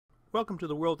Welcome to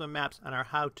the World of Maps and our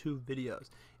how-to videos.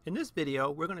 In this video,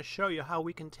 we're going to show you how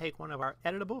we can take one of our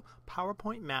editable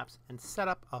PowerPoint maps and set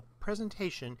up a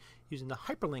presentation using the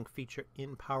Hyperlink feature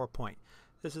in PowerPoint.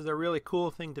 This is a really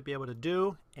cool thing to be able to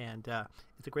do, and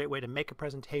it's a great way to make a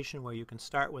presentation where you can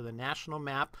start with a national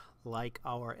map like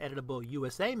our editable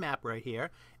USA map right here,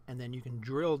 and then you can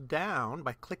drill down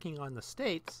by clicking on the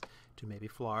states to maybe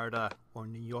Florida or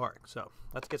New York. So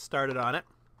let's get started on it.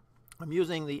 I'm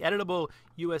using the editable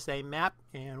USA map,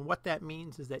 and what that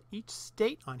means is that each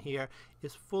state on here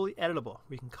is fully editable.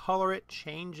 We can color it,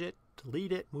 change it,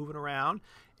 delete it, move it around.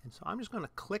 And so I'm just going to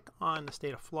click on the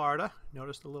state of Florida.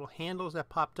 Notice the little handles that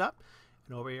popped up.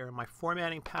 And over here in my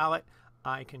formatting palette,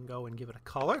 I can go and give it a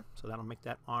color. So that'll make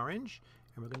that orange.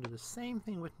 And we're going to do the same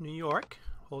thing with New York.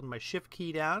 Holding my Shift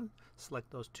key down, select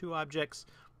those two objects,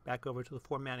 back over to the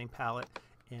formatting palette,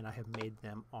 and I have made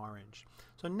them orange.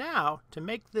 So now, to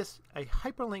make this a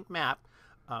hyperlink map,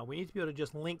 we need to be able to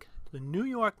just link the New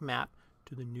York map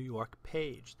to the New York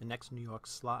page, the next New York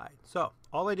slide. So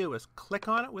all I do is click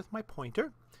on it with my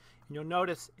pointer, and you'll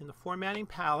notice in the formatting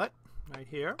palette right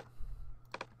here,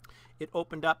 it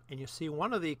opened up, and you see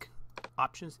one of the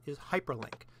options is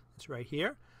hyperlink. It's right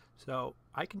here. So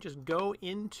I can just go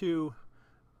into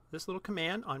this little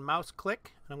command on mouse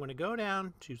click, and I'm going to go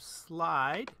down to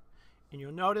slide, and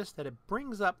you'll notice that it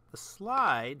brings up the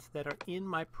slides that are in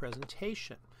my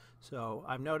presentation. So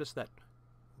I've noticed that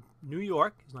New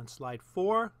York is on slide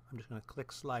 4. I'm just going to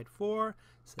click slide 4,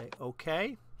 say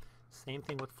OK. Same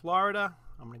thing with Florida.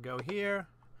 I'm going to go here,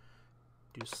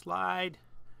 do slide.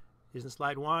 Isn't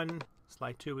slide 1.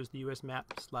 Slide 2 is the US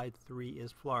map. Slide 3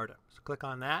 is Florida. So click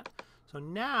on that. So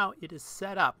now it is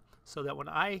set up so that when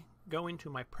I go into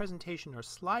my presentation or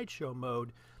slideshow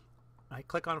mode, I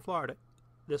click on Florida,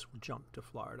 this will jump to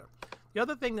Florida. The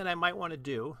other thing that I might want to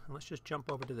do, and let's just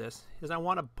jump over to this, is I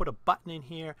want to put a button in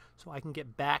here so I can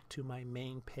get back to my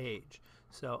main page.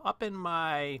 So up in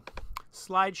my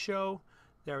slideshow,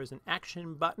 there is an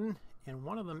action button, and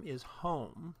one of them is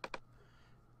home.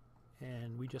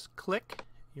 And we just click,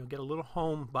 you'll get a little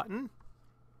home button.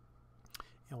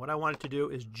 And what I wanted to do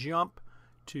is jump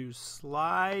to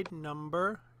slide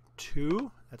number 2.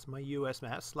 That's my US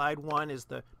map. Slide 1 is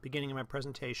the beginning of my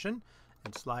presentation,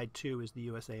 and slide 2 is the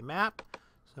USA map.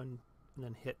 So and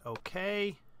then hit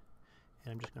OK,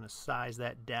 and I'm just going to size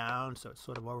that down so it's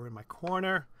sort of over in my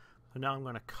corner. So now I'm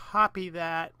going to copy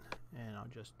that, and I'll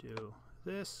just do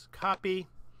this, copy,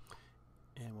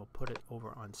 and we'll put it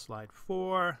over on slide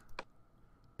 4,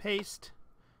 paste.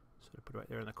 So I put it right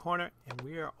there in the corner, and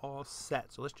we are all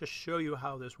set. So let's just show you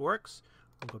how this works.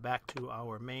 We'll go back to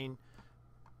our main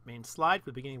slide for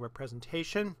the beginning of our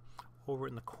presentation. Over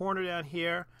in the corner down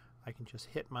here, I can just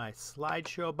hit my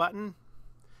slideshow button,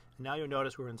 and now you'll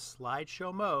notice we're in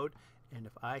slideshow mode, and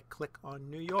if I click on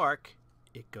New York,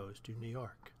 it goes to New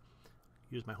York.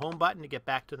 Use my home button to get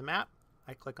back to the map.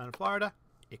 I click on Florida,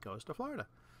 it goes to Florida.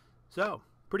 So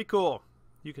pretty cool.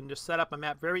 You can just set up a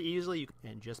map very easily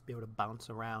and just be able to bounce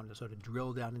around and sort of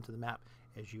drill down into the map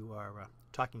as you are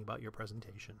talking about your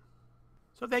presentation.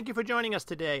 So thank you for joining us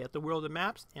today at the World of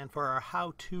Maps, and for our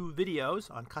how-to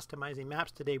videos on customizing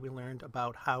maps. Today we learned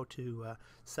about how to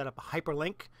set up a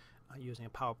hyperlink using a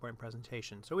PowerPoint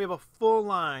presentation. So we have a full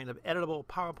line of editable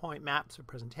PowerPoint maps or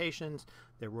presentations.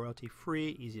 They're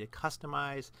royalty-free, easy to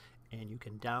customize, and you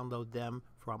can download them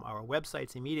from our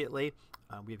websites immediately.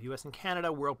 We have US and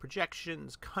Canada, world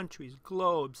projections, countries,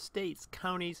 globes, states,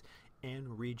 counties,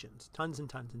 and regions. Tons and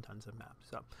tons and tons of maps.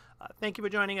 So thank you for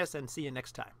joining us, and see you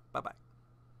next time. Bye-bye.